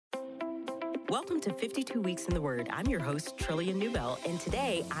Welcome to 52 Weeks in the Word. I'm your host, Trillian Newbell, and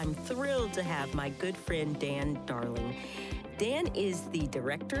today I'm thrilled to have my good friend Dan Darling. Dan is the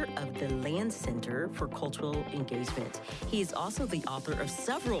director of the Land Center for Cultural Engagement. He is also the author of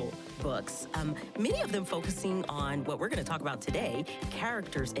several books, many of them focusing on what we're going to talk about today,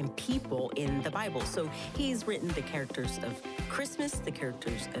 characters and people in the Bible. So he's written the characters of Christmas, the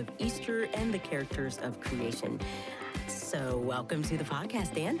characters of Easter, and the characters of creation. So welcome to the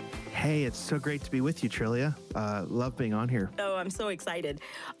podcast, Dan. Hey, it's so great to be with you, Trillia. Love being on here. Oh, I'm so excited.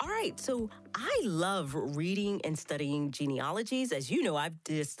 All right, so I love reading and studying genealogies. As you know, I've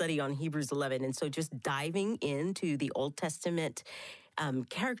did a study on Hebrews 11, and so just diving into the Old Testament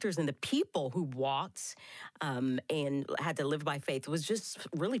characters and the people who walked and had to live by faith was just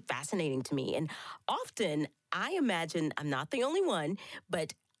really fascinating to me. And often, I imagine, I'm not the only one,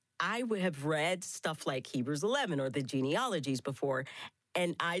 but I would have read stuff like Hebrews 11 or the genealogies before,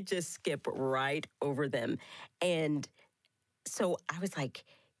 and I just skip right over them. And so I was like,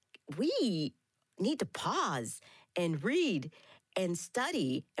 we need to pause and read and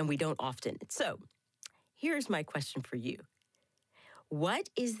study, and we don't often. So here's my question for you. What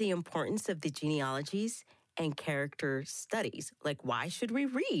is the importance of the genealogies and character studies? Like, why should we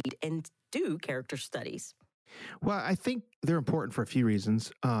read and do character studies? Well, I think they're important for a few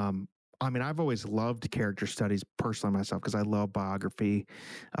reasons. I've always loved character studies personally myself because I love biography.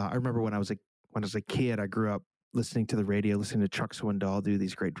 I remember when I was a kid, I grew up listening to the radio, listening to Chuck Swindoll do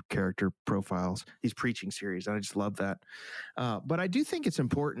these great character profiles, these preaching series, and I just love that. But I do think it's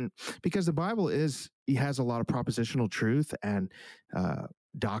important because the Bible has a lot of propositional truth and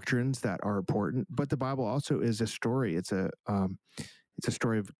doctrines that are important. But the Bible also is a story. It's a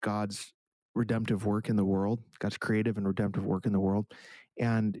story of God's redemptive work in the world, God's creative and redemptive work in the world.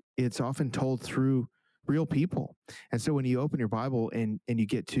 And it's often told through real people. And so when you open your Bible and you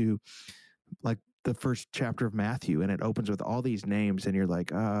get to like the first chapter of Matthew and it opens with all these names and you're like,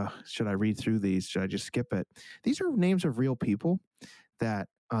 should I read through these? Should I just skip it? These are names of real people that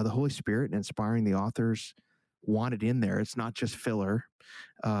the Holy Spirit and inspiring the authors wanted in there. It's not just filler.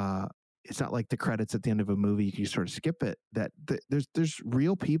 It's not like the credits at the end of a movie. You can sort of skip it. There's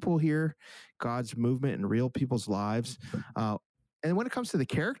real people here, God's movement in real people's lives. And when it comes to the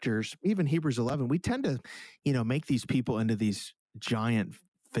characters, even Hebrews 11, we tend to, make these people into these giant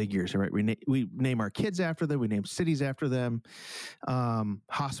figures, right? We name our kids after them. We name cities after them,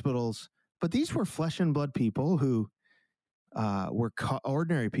 hospitals. But these were flesh and blood people who were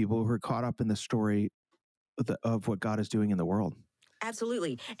ordinary people who were caught up in the story of what God is doing in the world.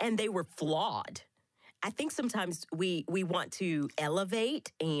 Absolutely. And they were flawed. I think sometimes we want to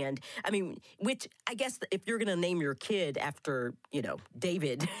elevate which I guess if you're going to name your kid after,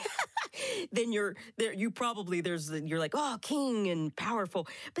 David, then you're like, oh, king and powerful.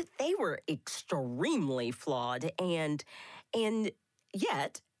 But they were extremely flawed. And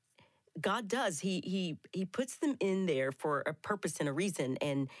yet God does. He puts them in there for a purpose and a reason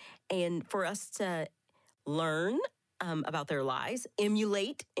and for us to learn about their lives,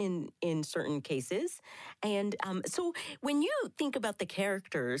 emulate in certain cases. And so when you think about the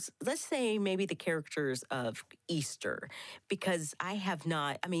characters, let's say maybe the characters of Easter, because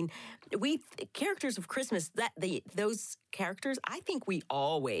characters of Christmas, those characters, I think we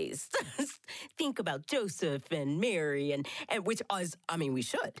always think about Joseph and Mary and which is, we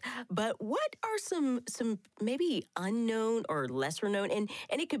should. But what are some maybe unknown or lesser known, and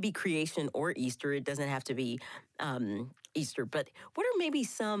it could be creation or Easter, it doesn't have to be Easter, but what are maybe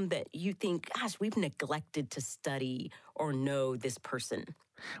some that you think, gosh, we've neglected to study or know this person?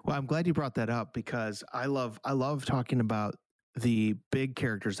 Well, I'm glad you brought that up because I love talking about the big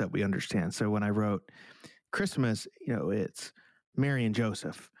characters that we understand. So when I wrote Christmas, it's Mary and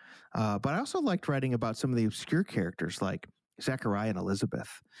Joseph. But I also liked writing about some of the obscure characters like Zechariah and Elizabeth,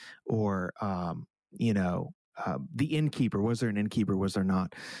 or, the innkeeper. Was there an innkeeper? Was there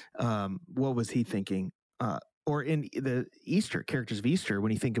not? What was he thinking? Or in the Easter, characters of Easter,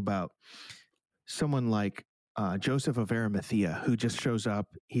 when you think about someone like Joseph of Arimathea, who just shows up,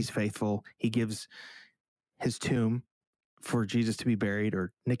 he's faithful, he gives his tomb for Jesus to be buried,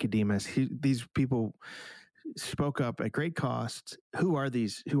 or Nicodemus. These people spoke up at great cost. Who are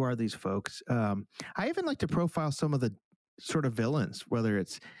these folks? I even like to profile some of the sort of villains, whether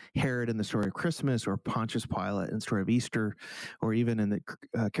it's Herod in the story of Christmas, or Pontius Pilate in the story of Easter, or even in the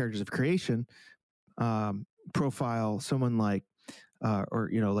characters of creation. Profile someone like,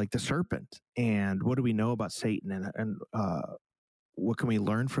 like the serpent, and what do we know about Satan, and what can we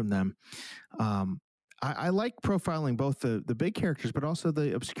learn from them? I like profiling both the big characters, but also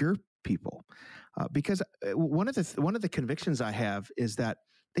the obscure people, because one of the convictions I have is that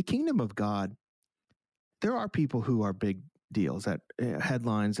the kingdom of God, there are people who are big deals at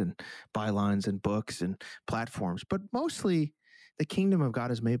headlines and bylines and books and platforms, but mostly the kingdom of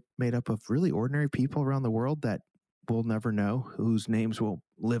God is made up of really ordinary people around the world that we'll never know, whose names will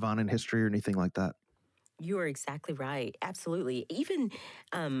live on in history or anything like that. You are exactly right. Absolutely. Even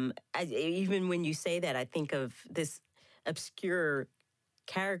when you say that, I think of this obscure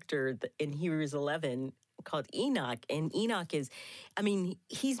character in Hebrews 11 called Enoch. And Enoch is, I mean,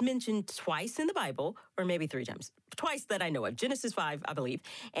 he's mentioned twice in the Bible, or maybe three times, twice that I know of. Genesis 5, I believe,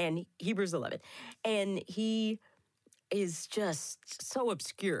 and Hebrews 11. And he is just so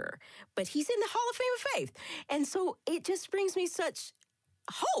obscure, but he's in the Hall of Fame of Faith. And so it just brings me such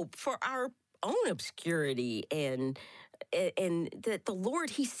hope for our own obscurity and that the Lord,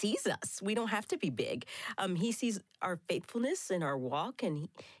 he sees us. We don't have to be big. He sees our faithfulness and our walk, and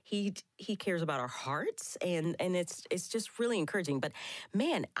he cares about our hearts, and it's just really encouraging. But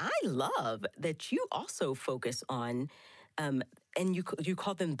man, I love that you also focus on. And you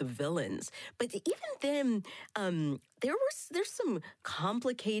call them the villains, but even then, there's some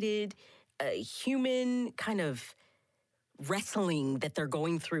complicated human kind of wrestling that they're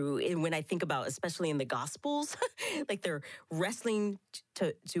going through. And when I think about, especially in the Gospels, like they're wrestling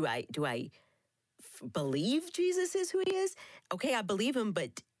to do I believe Jesus is who he is? Okay, I believe him,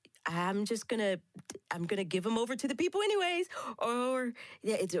 but I'm gonna give him over to the people anyways, or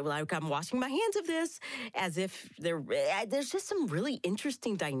yeah, it's like I'm washing my hands of this, as if there's just some really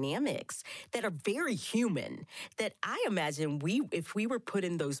interesting dynamics that are very human. That I imagine if we were put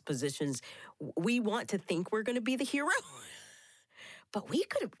in those positions, we want to think we're going to be the hero, but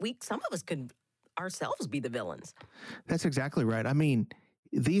some of us could ourselves be the villains. That's exactly right. I mean,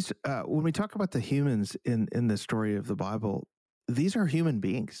 these when we talk about the humans in the story of the Bible, these are human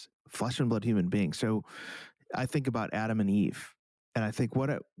beings, flesh and blood human beings. So I think about Adam and Eve, and I think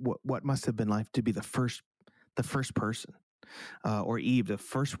what must have been like to be the first person, or Eve, the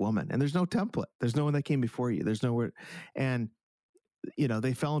first woman. And there's no template. There's no one that came before you. There's nowhere, and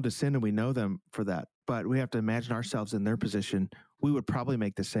they fell into sin, and we know them for that. But we have to imagine ourselves in their position. We would probably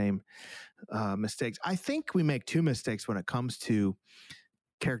make the same mistakes. I think we make two mistakes when it comes to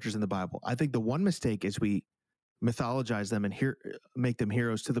characters in the Bible. I think the one mistake is we mythologize them and make them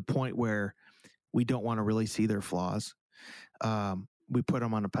heroes to the point where we don't want to really see their flaws. We put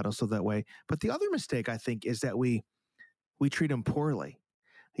them on a pedestal that way. But the other mistake, I think, is that we treat them poorly.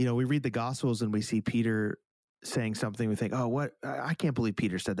 We read the Gospels and we see Peter saying something. We think, oh, what? I can't believe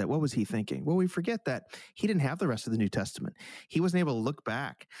Peter said that. What was he thinking? Well, we forget that he didn't have the rest of the New Testament. He wasn't able to look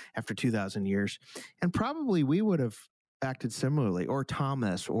back after 2,000 years. And probably we would have acted similarly. Or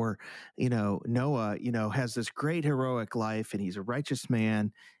Thomas, or, Noah, has this great heroic life, and he's a righteous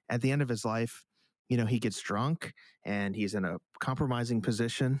man. At the end of his life, he gets drunk and he's in a compromising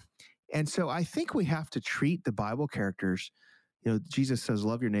position. And so I think we have to treat the Bible characters, Jesus says,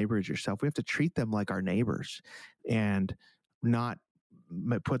 love your neighbor as yourself. We have to treat them like our neighbors and not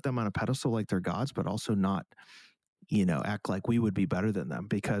put them on a pedestal like they're gods, but also not, act like we would be better than them,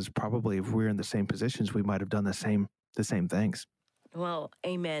 because probably if we're in the same positions, we might have done the same things. Well,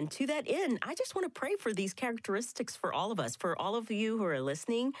 amen. To that end, I just want to pray for these characteristics for all of us, for all of you who are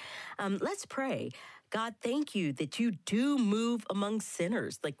listening. Let's pray. God, thank you that you do move among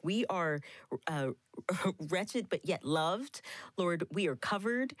sinners. Like we are wretched, but yet loved. Lord, we are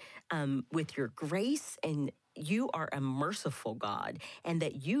covered with your grace, and you are a merciful God, and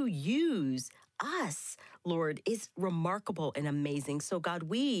that you use us, Lord, is remarkable and amazing. So, God,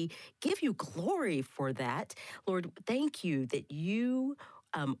 we give you glory for that. Lord, thank you that you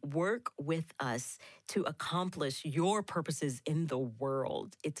work with us to accomplish your purposes in the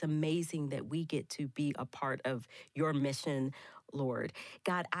world. It's amazing that we get to be a part of your mission, Lord.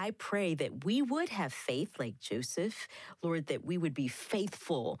 God, I pray that we would have faith like Joseph, Lord, that we would be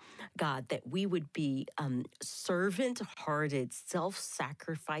faithful, God, that we would be servant-hearted,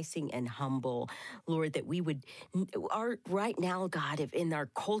 self-sacrificing, and humble, Lord, that we would, right now, God, if in our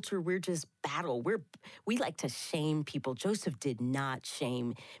culture, we're just battle. We like to shame people. Joseph did not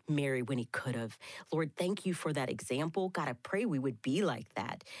shame Mary when he could have. Lord, thank you for that example. God, I pray we would be like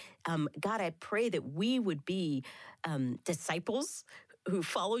that. God, I pray that we would be disciples who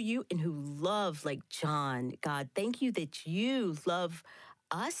follow you and who love like John. God, thank you that you love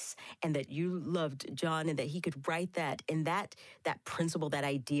us and that you loved John, and that he could write that, and that principle, that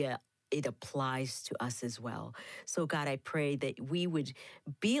idea, it applies to us as well. So God, I pray that we would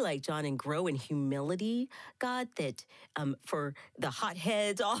be like John and grow in humility, God, that for the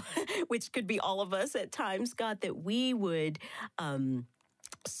hotheads, which could be all of us at times, God, that we would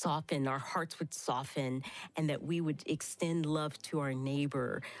soften, our hearts would soften, and that we would extend love to our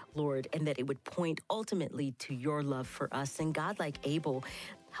neighbor, Lord, and that it would point ultimately to your love for us. And God, like Abel,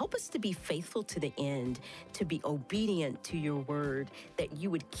 help us to be faithful to the end, to be obedient to your word, that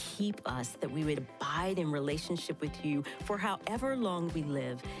you would keep us, that we would abide in relationship with you for however long we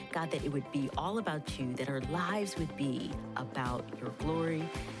live. God, that it would be all about you, that our lives would be about your glory,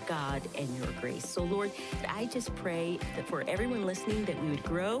 God, and your grace. So, Lord, I just pray that for everyone listening, that we would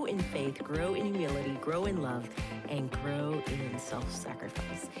grow in faith, grow in humility, grow in love, and grow in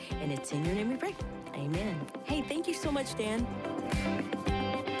self-sacrifice. And it's in your name we pray. Amen. Hey, thank you so much, Dan.